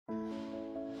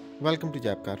Welcome to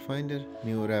Jap Car Finder,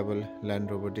 new arrival Land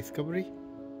Rover Discovery.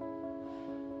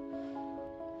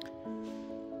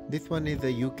 This one is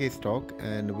a UK stock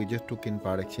and we just took in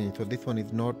part exchange. So this one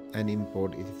is not an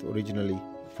import, it is originally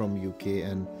from UK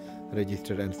and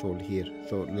registered and sold here.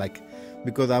 So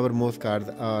because our most cars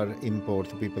are imports,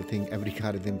 so people think every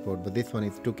car is import, but this one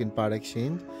is took in part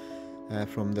exchange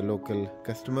from the local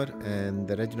customer, and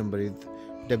the reg number is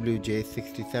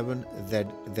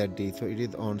WJ67ZZD. So it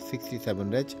is on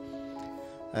 67 reg.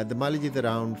 The mileage is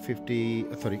around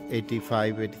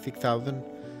 86,000.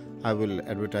 I will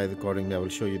advertise accordingly. I will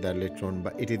show you that later on,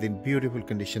 but it is in beautiful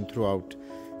condition throughout.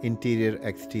 Interior,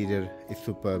 exterior is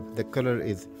superb. The color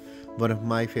is one of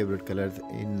my favorite colors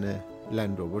in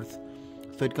Land Rovers.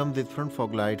 So it comes with front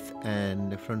fog lights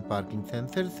and front parking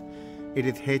sensors. It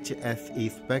is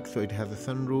HSE spec, so it has a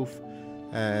sunroof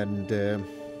and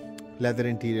leather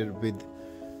interior with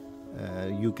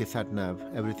UK sat nav.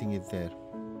 Everything is there.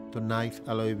 So nice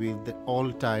alloy wheels.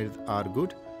 All tires are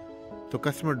good. So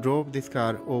customer drove this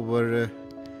car over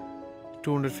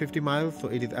 250 miles, so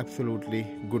it is absolutely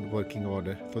good working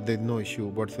order. So there's no issue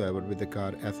whatsoever with the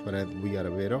car as far as we are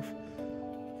aware of.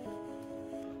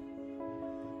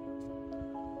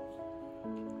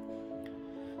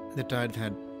 The tires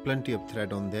had plenty of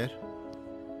tread on there.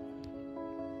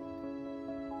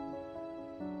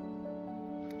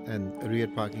 And rear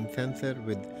parking sensor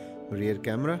with rear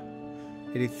camera.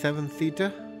 It is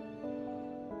 7-seater.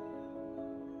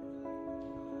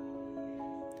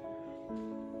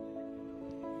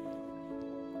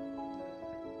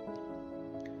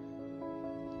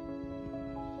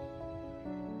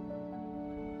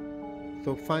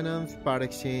 So finance, part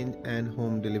exchange and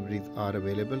home deliveries are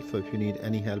available. So if you need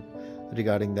any help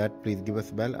regarding that, please give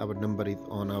us a bell. Our number is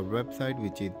on our website,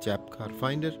 which is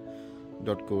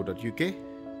japcarfinder.co.uk.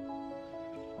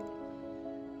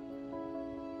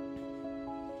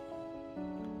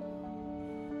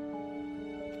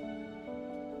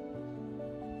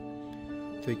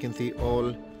 So you can see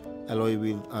all alloy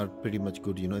wheels are pretty much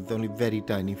good. It's only very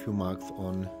tiny few marks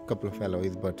on a couple of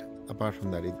alloys, but apart from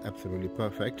that, it's absolutely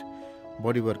perfect.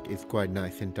 Bodywork is quite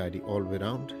nice and tidy all the way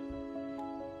around.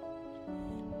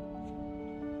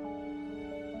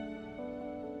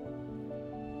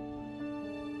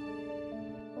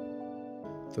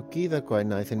 So keys are quite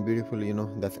nice and beautiful,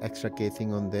 that's extra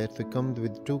casing on there. So it comes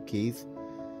with 2 keys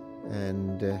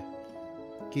and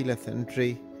keyless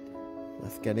entry.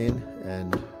 Let's get in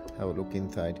and have a look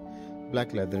inside.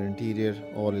 Black leather interior,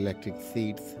 all electric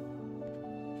seats,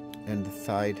 and the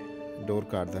side door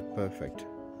cards are perfect.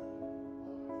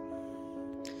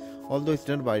 Although it's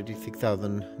done by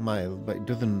 86,000 miles, but it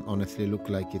doesn't honestly look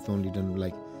like it's only done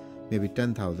like maybe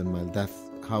 10,000 miles. That's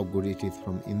how good it is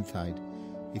from inside.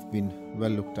 It's been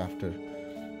well looked after.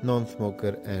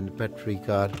 Non-smoker and pet-free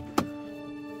car.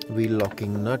 Wheel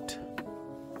locking nut.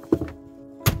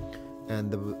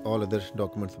 And all other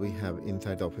documents we have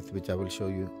inside the office, which I will show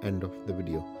you end of the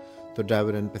video. So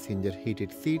driver and passenger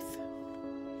heated seats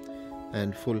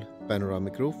and full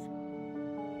panoramic roof.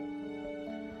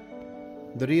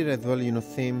 The rear as well,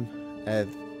 same as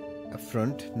a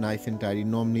front, nice and tidy.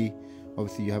 Normally,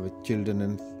 obviously you have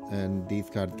children and these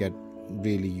cars get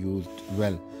really used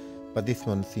well, but this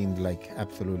one seems like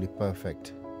absolutely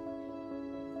perfect.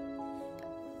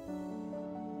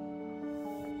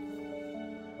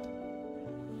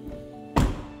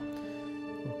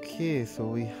 Okay, so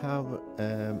we have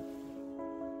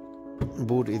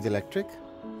boot is electric,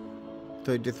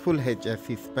 so it is full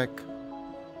HSE spec.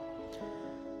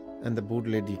 And the boot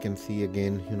lid, you can see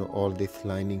again, all this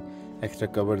lining, extra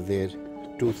cover there,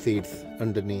 2 seats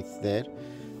underneath there.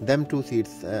 Them 2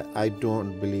 seats, I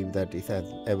don't believe that it has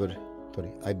ever,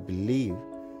 I believe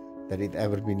that it's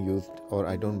ever been used, or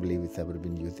I don't believe it's ever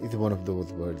been used. It's one of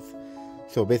those words.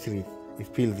 So basically, it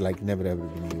feels like never ever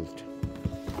been used.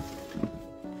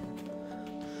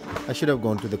 I should have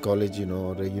gone to the college,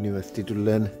 or a university to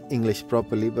learn English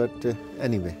properly, but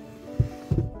anyway,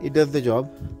 it does the job.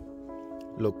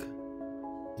 Look,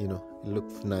 it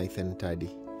looks nice and tidy.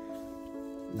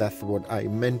 That's what I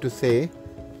meant to say.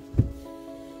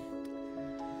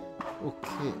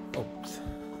 Okay, oops.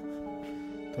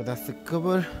 So that's the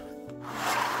cover.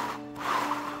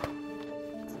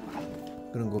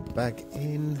 Gonna go back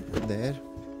in there.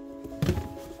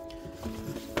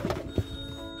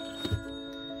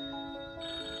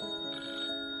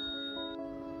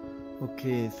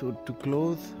 Okay, so to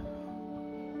close.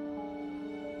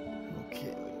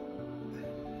 Okay.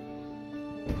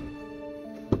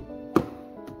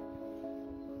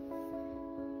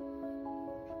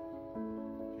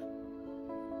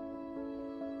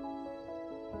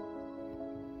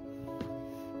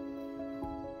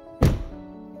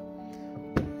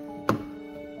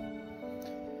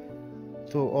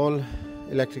 So all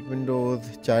electric windows,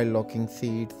 child locking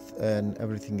seats, and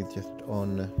everything is just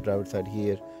on driver side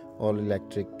here. All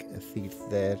electric seats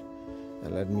there.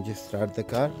 And let me just start the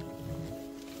car.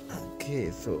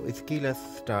 Okay, so it's keyless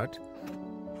start.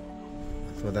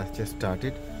 So that's just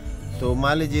started. So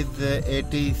mileage is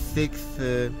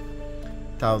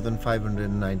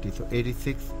 86,590. So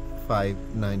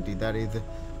 86,590. That is the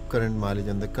current mileage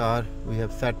on the car. We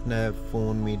have sat nav,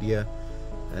 phone, media,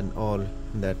 and all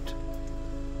that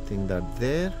thing that's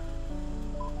there.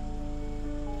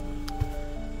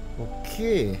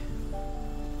 Okay.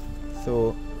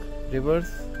 So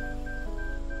reverse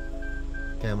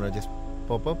camera just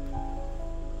pop up,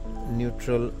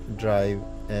 neutral, drive,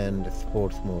 and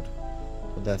sports mode.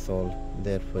 So that's all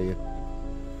there for you.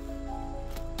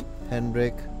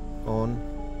 Handbrake on,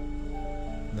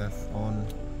 that's on,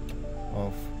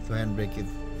 off. So handbrake is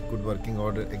good working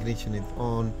order, ignition is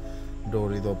on,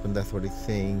 door is open, that's what it's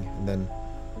saying. And then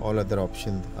all other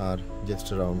options are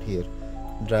just around here.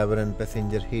 Driver and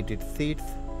passenger heated seats,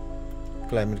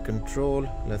 climate control.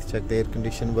 Let's check the air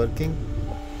condition working.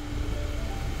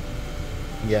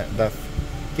 Yeah, that's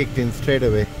kicked in straight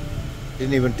away.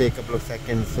 Didn't even take a couple of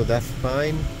seconds, so that's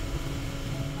fine.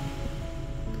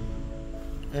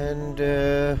 And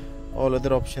all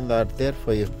other options are there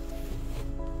for you.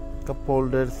 Cup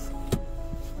holders,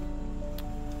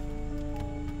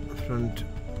 front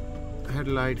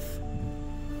headlights,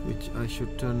 which I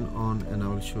should turn on, and I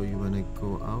will show you when I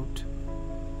go out.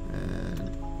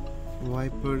 And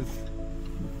wipers,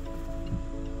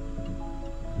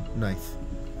 nice.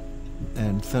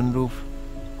 And sunroof.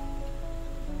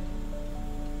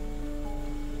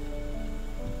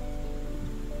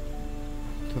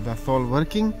 So that's all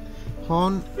working.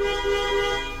 Horn,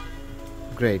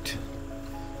 great.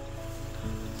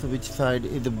 So which side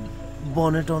is the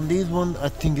bonnet on these ones? I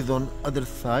think is on other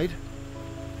side.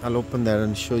 I'll open that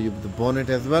and show you the bonnet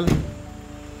as well.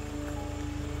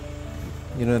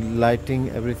 You know, lighting,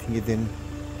 everything is in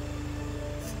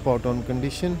spot on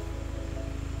condition.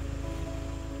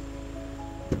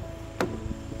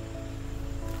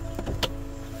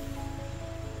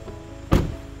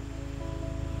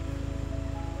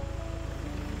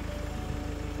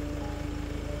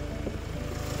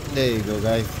 There you go,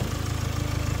 guys.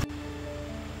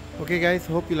 Okay guys,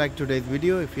 hope you liked today's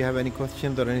video. If you have any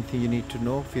questions or anything you need to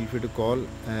know, feel free to call.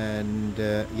 And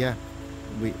yeah,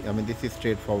 I mean, this is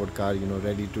straightforward car, you know,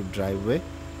 ready to drive away.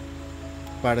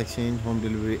 Part exchange, home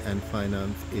delivery, and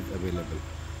finance is available.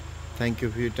 Thank you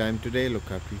for your time today. Look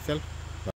after yourself.